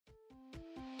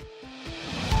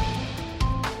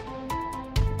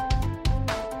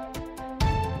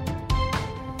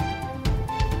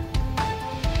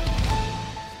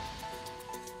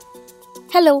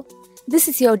Hello, this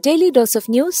is your daily dose of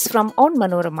news from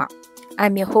Onmanorama.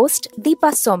 I'm your host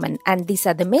Deepa Soman and these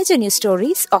are the major news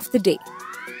stories of the day.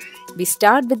 We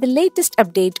start with the latest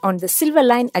update on the Silver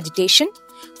Line agitation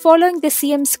following the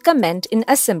CM's comment in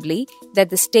Assembly that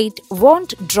the state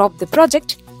won't drop the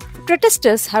project.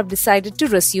 Protesters have decided to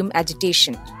resume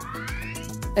agitation.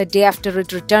 A day after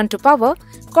it returned to power,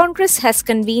 Congress has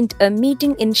convened a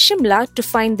meeting in Shimla to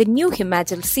find the new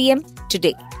Himachal CM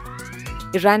today.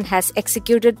 Iran has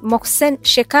executed Mohsen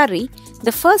Shekhari,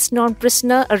 the first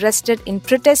non-prisoner arrested in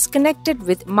protests connected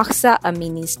with Mahsa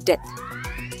Amini's death.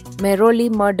 Mehrauli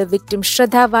murder victim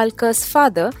Shraddha Walkar's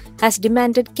father has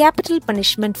demanded capital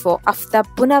punishment for Aftab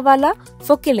Poonawalla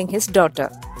for killing his daughter.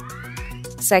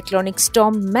 Cyclonic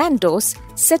storm Mandos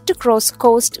set to cross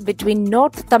coast between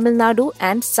North Tamil Nadu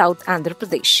and South Andhra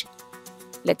Pradesh.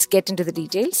 Let's get into the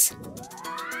details.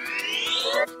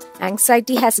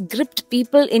 Anxiety has gripped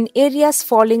people in areas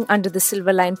falling under the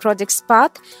Silver Line project's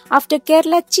path after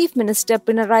Kerala Chief Minister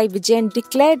Pinarayi Vijayan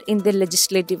declared in the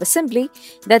Legislative Assembly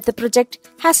that the project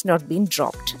has not been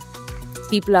dropped.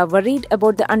 People are worried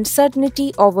about the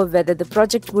uncertainty over whether the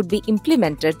project would be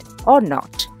implemented or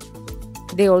not.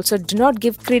 They also do not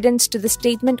give credence to the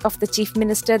statement of the Chief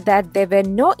Minister that there were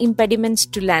no impediments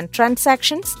to land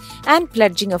transactions and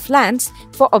pledging of lands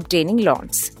for obtaining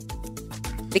loans.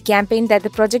 The campaign that the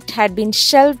project had been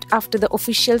shelved after the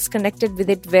officials connected with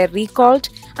it were recalled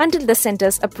until the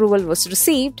centre's approval was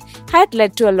received had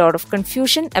led to a lot of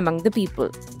confusion among the people.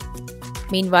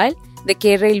 Meanwhile, the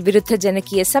Kerala Virudha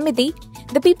Janakiya Samiti,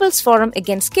 the People's Forum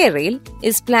Against Kerala,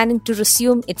 is planning to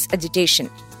resume its agitation.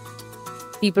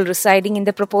 People residing in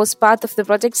the proposed path of the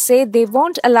project say they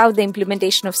won't allow the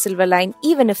implementation of Silver Line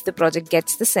even if the project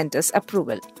gets the centre's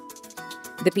approval.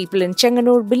 The people in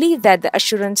Chenganur believe that the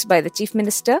assurance by the Chief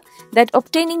Minister that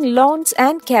obtaining loans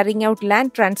and carrying out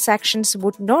land transactions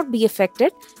would not be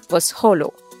affected was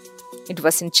hollow. It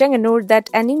was in Chenganur that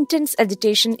an intense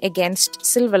agitation against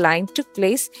Silver Line took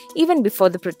place even before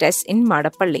the protests in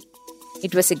Madapalli.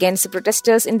 It was against the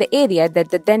protesters in the area that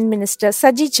the then Minister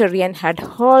Saji Cherian had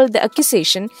hurled the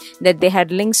accusation that they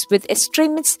had links with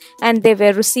extremists and they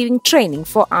were receiving training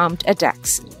for armed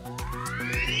attacks.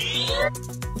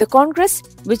 The Congress,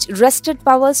 which wrested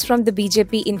powers from the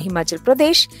BJP in Himachal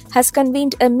Pradesh, has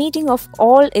convened a meeting of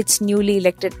all its newly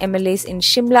elected MLAs in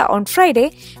Shimla on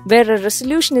Friday, where a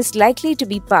resolution is likely to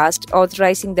be passed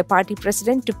authorizing the party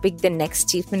president to pick the next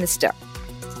chief minister.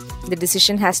 The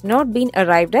decision has not been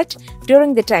arrived at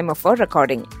during the time of our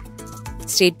recording.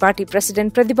 State Party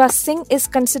President Pratibha Singh is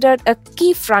considered a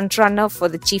key frontrunner for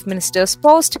the Chief Minister's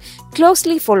post,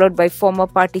 closely followed by former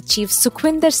party chief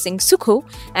Sukhwinder Singh Sukhu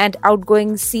and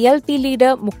outgoing CLP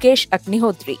leader Mukesh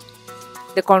Agnihotri.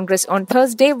 The Congress on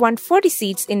Thursday won 40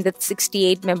 seats in the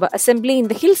 68-member assembly in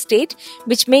the Hill State,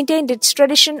 which maintained its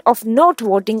tradition of not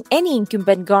voting any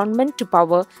incumbent government to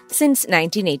power since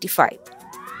 1985.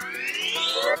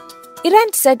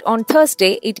 Iran said on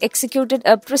Thursday it executed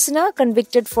a prisoner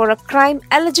convicted for a crime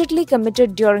allegedly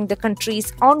committed during the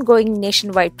country's ongoing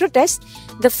nationwide protests,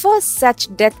 the first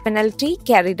such death penalty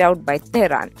carried out by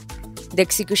Tehran. The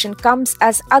execution comes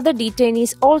as other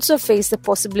detainees also face the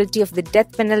possibility of the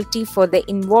death penalty for their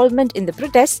involvement in the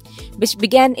protests, which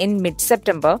began in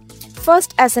mid-September,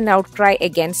 first as an outcry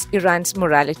against Iran's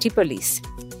morality police.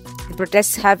 The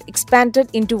protests have expanded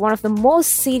into one of the most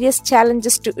serious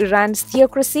challenges to Iran's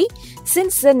theocracy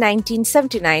since the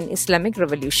 1979 Islamic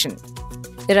Revolution.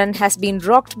 Iran has been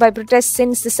rocked by protests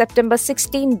since the September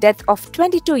 16 death of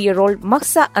 22-year-old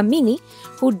Mahsa Amini,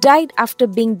 who died after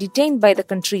being detained by the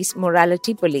country's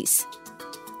morality police.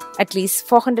 At least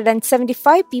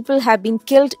 475 people have been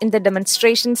killed in the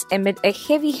demonstrations amid a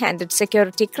heavy-handed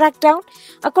security crackdown,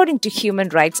 according to human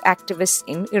rights activists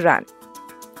in Iran.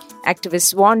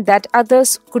 Activists warned that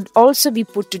others could also be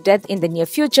put to death in the near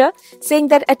future, saying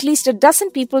that at least a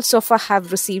dozen people so far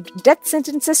have received death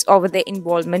sentences over their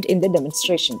involvement in the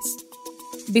demonstrations.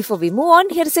 Before we move on,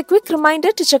 here is a quick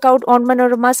reminder to check out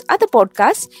Onmanorama's other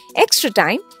podcasts, Extra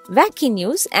Time, Wacky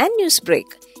News and Newsbreak.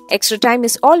 Extra Time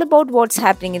is all about what's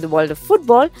happening in the world of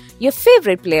football, your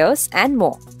favorite players and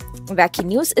more. Wacky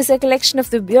News is a collection of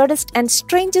the weirdest and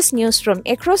strangest news from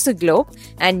across the globe,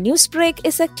 and Newsbreak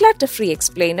is a clutter-free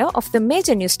explainer of the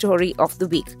major news story of the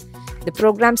week. The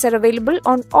programs are available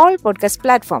on all podcast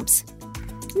platforms.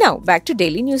 Now, back to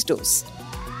Daily News Dose.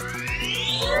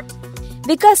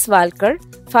 Vikas Walkar,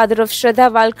 father of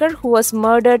Shraddha Walkar, who was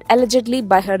murdered allegedly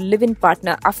by her live-in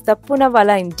partner Aftab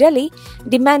Poonawalla in Delhi,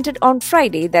 demanded on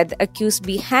Friday that the accused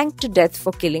be hanged to death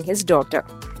for killing his daughter.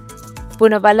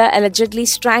 Poonawalla allegedly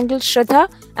strangled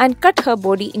Shraddha and cut her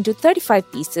body into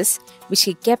 35 pieces, which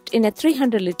he kept in a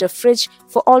 300-liter fridge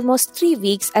for almost 3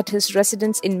 weeks at his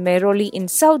residence in Mehrauli in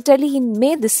South Delhi in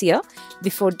May this year,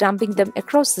 before dumping them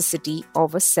across the city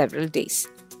over several days.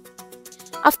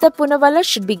 After Poonawalla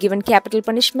should be given capital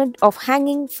punishment of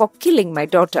hanging for killing my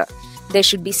daughter. There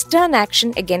should be stern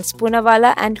action against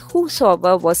Poonawalla and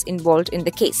whosoever was involved in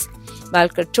the case,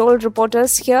 Valkar told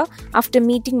reporters here after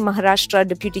meeting Maharashtra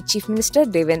Deputy Chief Minister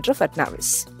Devendra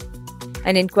Fadnavis.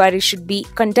 An inquiry should be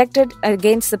conducted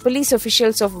against the police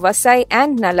officials of Vasai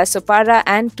and Nalasopara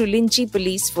and Tulinchi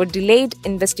police for delayed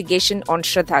investigation on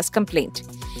Shraddha's complaint.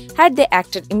 Had they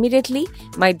acted immediately,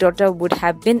 my daughter would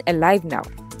have been alive now,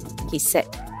 he said.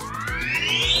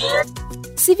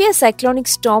 Severe cyclonic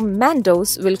storm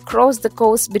Mandos will cross the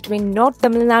coast between North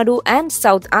Tamil Nadu and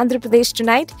South Andhra Pradesh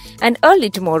tonight and early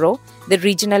tomorrow, the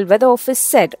regional weather office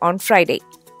said on Friday.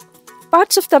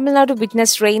 Parts of Tamil Nadu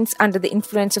witnessed rains under the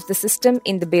influence of the system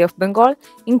in the Bay of Bengal,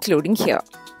 including here.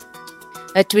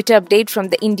 A Twitter update from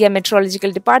the India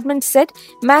Meteorological Department said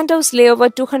Mandos lay over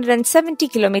 270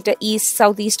 km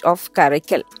east-southeast of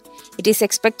Karaikal. It is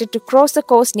expected to cross the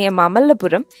coast near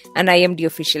Mamallapuram, an IMD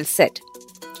official said.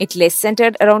 It lays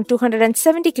centered around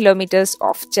 270 kilometers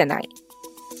off Chennai.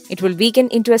 It will weaken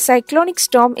into a cyclonic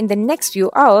storm in the next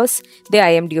few hours, the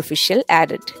IMD official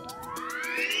added.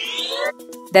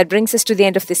 That brings us to the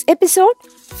end of this episode.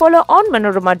 Follow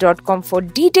Onmanorama.com for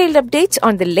detailed updates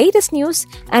on the latest news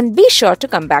and be sure to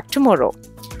come back tomorrow.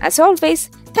 As always,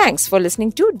 thanks for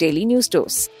listening to Daily News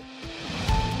Dose.